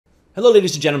Hello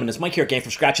ladies and gentlemen, it's Mike here at Game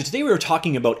from Scratch, and today we were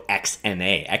talking about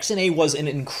XNA. XNA was an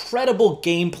incredible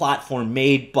game platform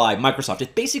made by Microsoft.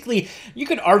 It basically, you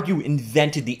could argue,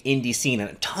 invented the indie scene,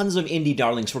 and tons of indie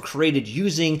darlings were created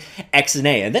using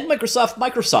XNA. And then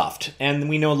Microsoft, and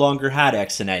we no longer had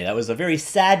XNA. That was a very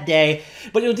sad day,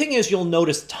 but the thing is, you'll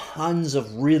notice tons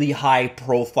of really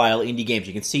high-profile indie games.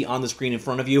 You can see on the screen in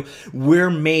front of you, were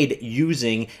made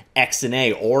using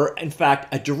XNA, or in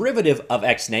fact, a derivative of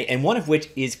XNA, and one of which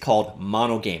is called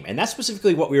MonoGame. And that's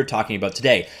specifically what we were talking about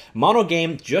today.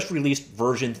 MonoGame just released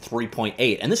version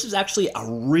 3.8, and this is actually a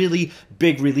really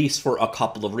big release for a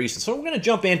couple of reasons. So we're going to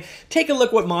jump in, take a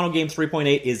look what MonoGame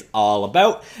 3.8 is all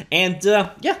about, and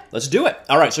yeah, let's do it.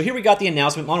 All right, so here we got the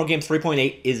announcement. MonoGame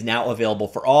 3.8 is now available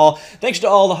for all. Thanks to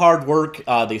all the hard work,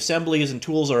 the assemblies and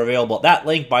tools are available at that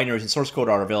link. Binaries and source code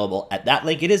are available at that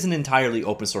link. It is an entirely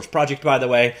open source project, by the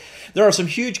way. There are some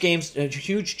huge changes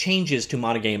to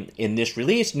MonoGame in this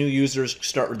release. New users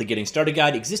start with the Getting Started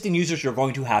guide. Existing users, you're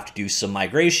going to have to do some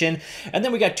migration. And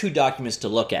then we got two documents to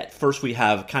look at. First, we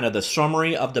have kind of the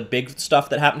summary of the big stuff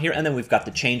that happened here, and then we've got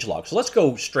the changelog. So let's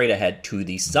go straight ahead to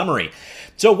the summary.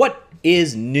 So what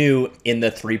is new in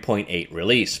the 3.8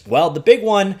 release? Well, the big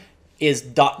one is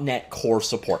 .NET Core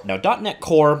support. Now, .NET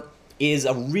Core is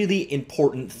a really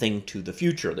important thing to the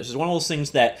future. This is one of those things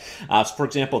that, for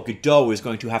example, Godot is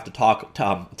going to have to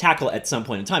tackle at some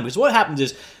point in time. Because what happens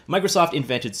is Microsoft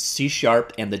invented C#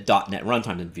 and the .NET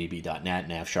runtime, and VB.NET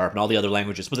and F# and all the other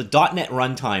languages. But the .NET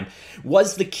runtime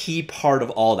was the key part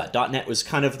of all that. .NET was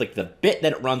kind of like the bit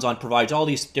that it runs on, provides all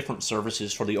these different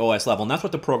services for the OS level, and that's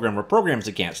what the programmer programs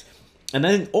against. And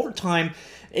then over time,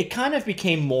 it kind of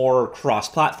became more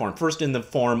cross-platform. First in the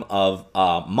form of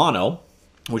Mono,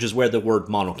 which is where the word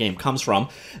MonoGame comes from,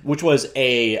 which was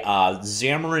a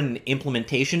Xamarin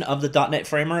implementation of the .NET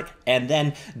framework, and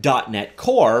then .NET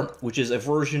Core, which is a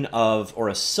version of, or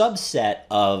a subset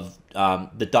of,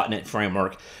 the .NET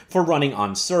framework for running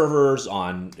on servers,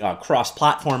 on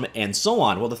cross-platform, and so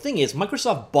on. Well, the thing is,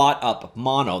 Microsoft bought up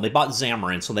Mono. They bought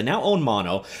Xamarin, so they now own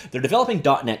Mono. They're developing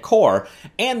 .NET Core,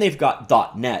 and they've got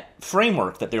 .NET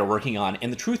framework that they're working on.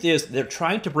 And the truth is, they're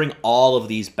trying to bring all of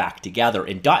these back together.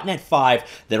 In .NET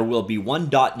 5, there will be one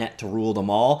 .NET to rule them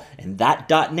all, and that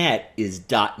 .NET is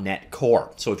 .NET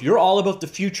Core. So if you're all about the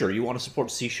future, you want to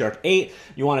support C# 8,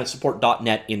 you want to support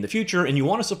 .NET in the future, and you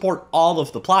want to support all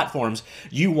of the platforms,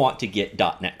 you want to get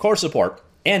 .NET Core support,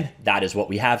 and that is what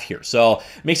we have here. So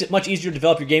it makes it much easier to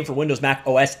develop your game for Windows, Mac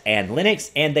OS, and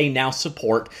Linux, and they now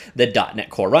support the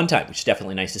 .NET Core runtime, which is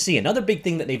definitely nice to see. Another big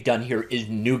thing that they've done here is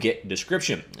NuGet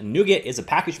description. And NuGet is a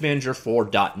package manager for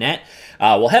 .NET.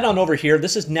 We'll head on over here.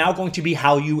 This is now going to be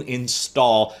how you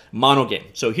install MonoGame.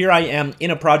 So here I am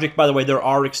in a project. By the way, there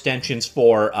are extensions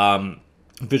for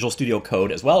Visual Studio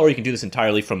Code as well, or you can do this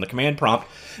entirely from the command prompt.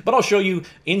 But I'll show you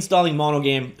installing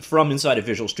MonoGame from inside of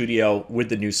Visual Studio with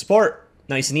the new support.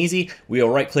 Nice and easy. We will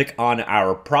right-click on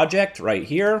our project right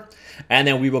here, and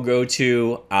then we will go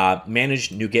to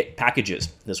Manage NuGet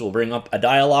Packages. This will bring up a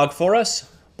dialog for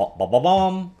us.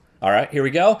 All right, here we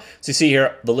go. So you see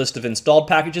here the list of installed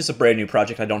packages, a brand new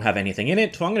project. I don't have anything in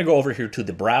it, so I'm going to go over here to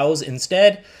the Browse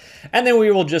instead, and then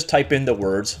we will just type in the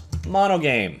words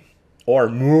MonoGame, or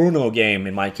MonoGame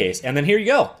in my case. And then here you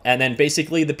go. And then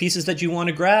basically the pieces that you want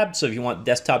to grab. So if you want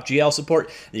desktop GL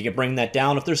support, you can bring that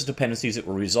down. If there's dependencies, it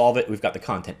will resolve it. We've got the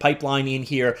content pipeline in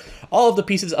here. All of the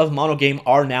pieces of MonoGame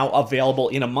are now available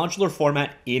in a modular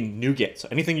format in NuGet. So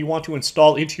anything you want to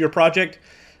install into your project,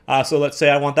 so let's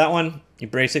say I want that one. You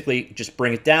basically just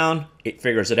bring it down, it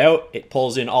figures it out, it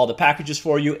pulls in all the packages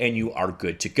for you, and you are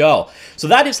good to go. So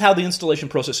that is how the installation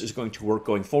process is going to work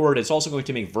going forward. It's also going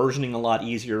to make versioning a lot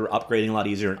easier, upgrading a lot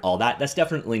easier, and all that. That's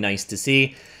definitely nice to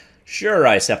see. Sure,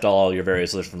 I accept all your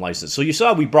various different licenses. So you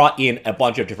saw we brought in a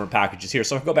bunch of different packages here.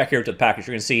 So if I go back here to the package,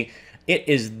 you're going to see it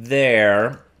is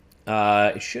there.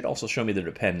 It should also show me the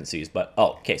dependencies, but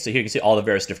oh, okay, so here you can see all the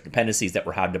various different dependencies that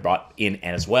were had to brought in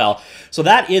as well. So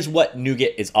that is what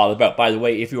NuGet is all about. By the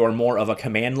way, if you are more of a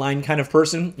command line kind of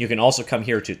person, you can also come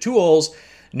here to Tools,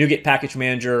 NuGet Package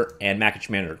Manager, and Package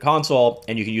Manager Console,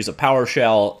 and you can use a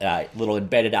PowerShell little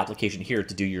embedded application here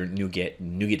to do your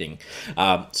NuGetting.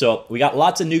 So we got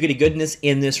lots of NuGetty goodness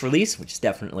in this release, which is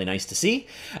definitely nice to see.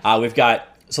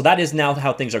 So that is now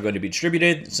how things are going to be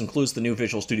distributed. This includes the new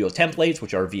Visual Studio templates,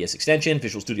 which are VS Extension,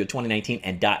 Visual Studio 2019,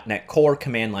 and .NET Core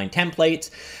command line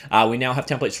templates. We now have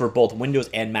templates for both Windows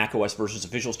and Mac OS versions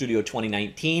of Visual Studio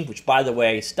 2019, which, by the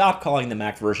way, stop calling the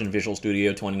Mac version Visual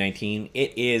Studio 2019.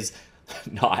 It is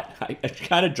not. It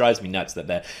kind of drives me nuts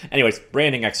that. Anyways,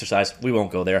 branding exercise. We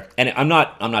won't go there. And I'm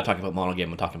not talking about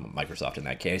MonoGame. I'm talking about Microsoft in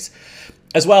that case,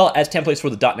 as well as templates for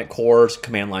the .NET Core's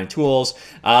command line tools,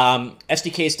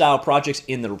 SDK style projects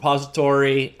in the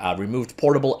repository, removed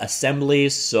portable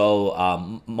assemblies. So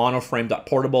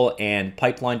monoframe.portable and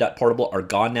pipeline.portable are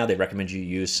gone now. They recommend you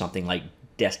use something like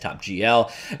desktop GL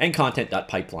and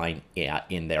content.pipeline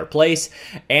in their place,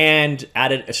 and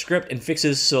added a script and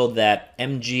fixes so that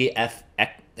MGFXC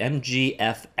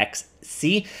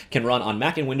can run on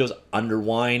Mac and Windows under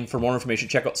Wine. For more information,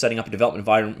 check out setting up a development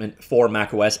environment for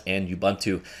macOS and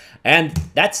Ubuntu. And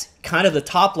that's kind of the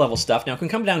top level stuff. Now, if we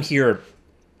come down here,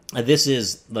 this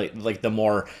is like the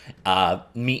more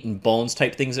meat and bones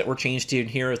type things that were changed in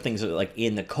here. Things that are like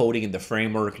in the coding and the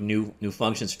framework, new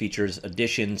functions, features,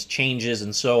 additions, changes,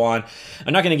 and so on.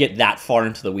 I'm not going to get that far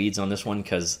into the weeds on this one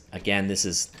because, again, this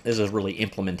is really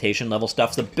implementation level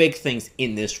stuff. The big things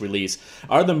in this release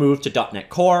are the move to .NET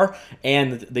Core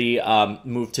and the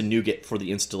move to NuGet for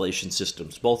the installation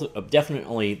systems. Both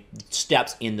definitely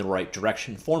steps in the right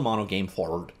direction for MonoGame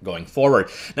going forward.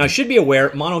 Now, I should be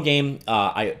aware, MonoGame,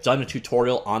 I've done a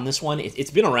tutorial on this one. It's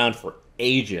been around for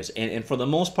ages, and for the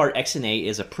most part, XNA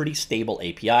is a pretty stable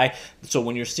API. So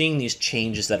when you're seeing these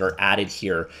changes that are added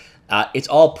here, it's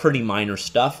all pretty minor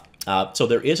stuff. So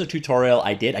there is a tutorial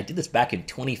I did this back in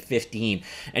 2015,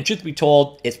 and truth be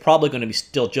told, it's probably going to be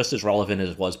still just as relevant as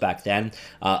it was back then,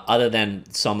 other than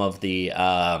some of the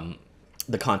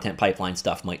content pipeline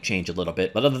stuff might change a little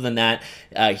bit. But other than that,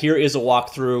 here is a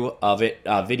walkthrough of it,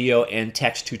 video and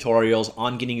text tutorials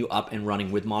on getting you up and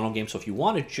running with MonoGame. So if you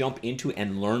want to jump into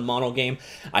and learn MonoGame,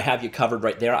 I have you covered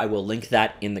right there. I will link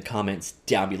that in the comments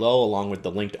down below, along with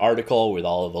the linked article with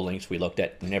all of the links we looked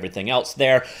at and everything else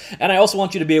there. And I also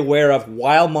want you to be aware of,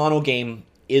 while MonoGame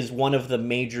is one of the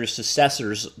major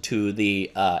successors to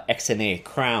the XNA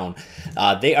crown,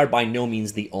 they are by no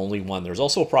means the only one. There's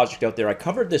also a project out there. I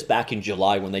covered this back in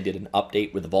July when they did an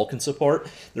update with the Vulkan support.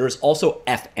 There is also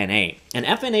FNA. And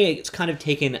FNA has kind of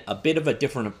taken a bit of a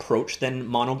different approach than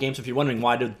MonoGame. So if you're wondering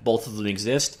why do both of them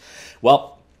exist,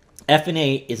 well,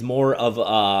 FNA is more of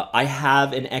I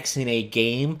have an XNA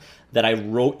game that I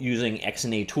wrote using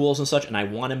XNA tools and such, and I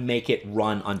want to make it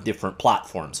run on different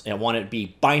platforms. And I want it to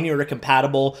be binary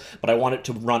compatible, but I want it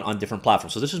to run on different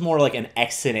platforms. So this is more like an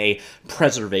XNA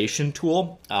preservation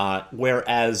tool,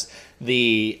 whereas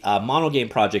the MonoGame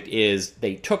project is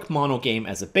they took MonoGame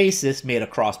as a basis, made a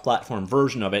cross-platform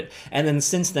version of it, and then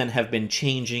since then have been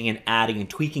changing and adding and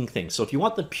tweaking things. So if you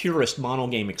want the purest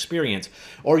MonoGame experience,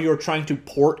 or you're trying to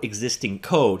port existing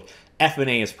code,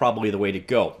 FNA is probably the way to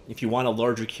go. If you want a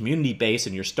larger community base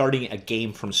and you're starting a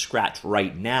game from scratch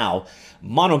right now,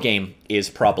 MonoGame is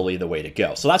probably the way to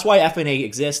go. So that's why FNA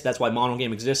exists, that's why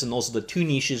MonoGame exists, and those are the two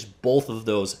niches both of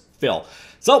those fill.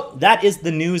 So that is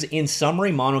the news in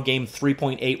summary. MonoGame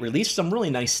 3.8 released some really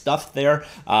nice stuff there.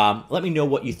 Let me know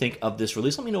what you think of this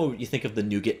release. Let me know what you think of the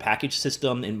NuGet package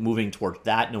system and moving towards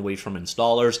that and away from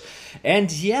installers.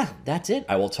 And yeah, that's it.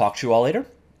 I will talk to you all later,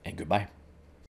 and goodbye.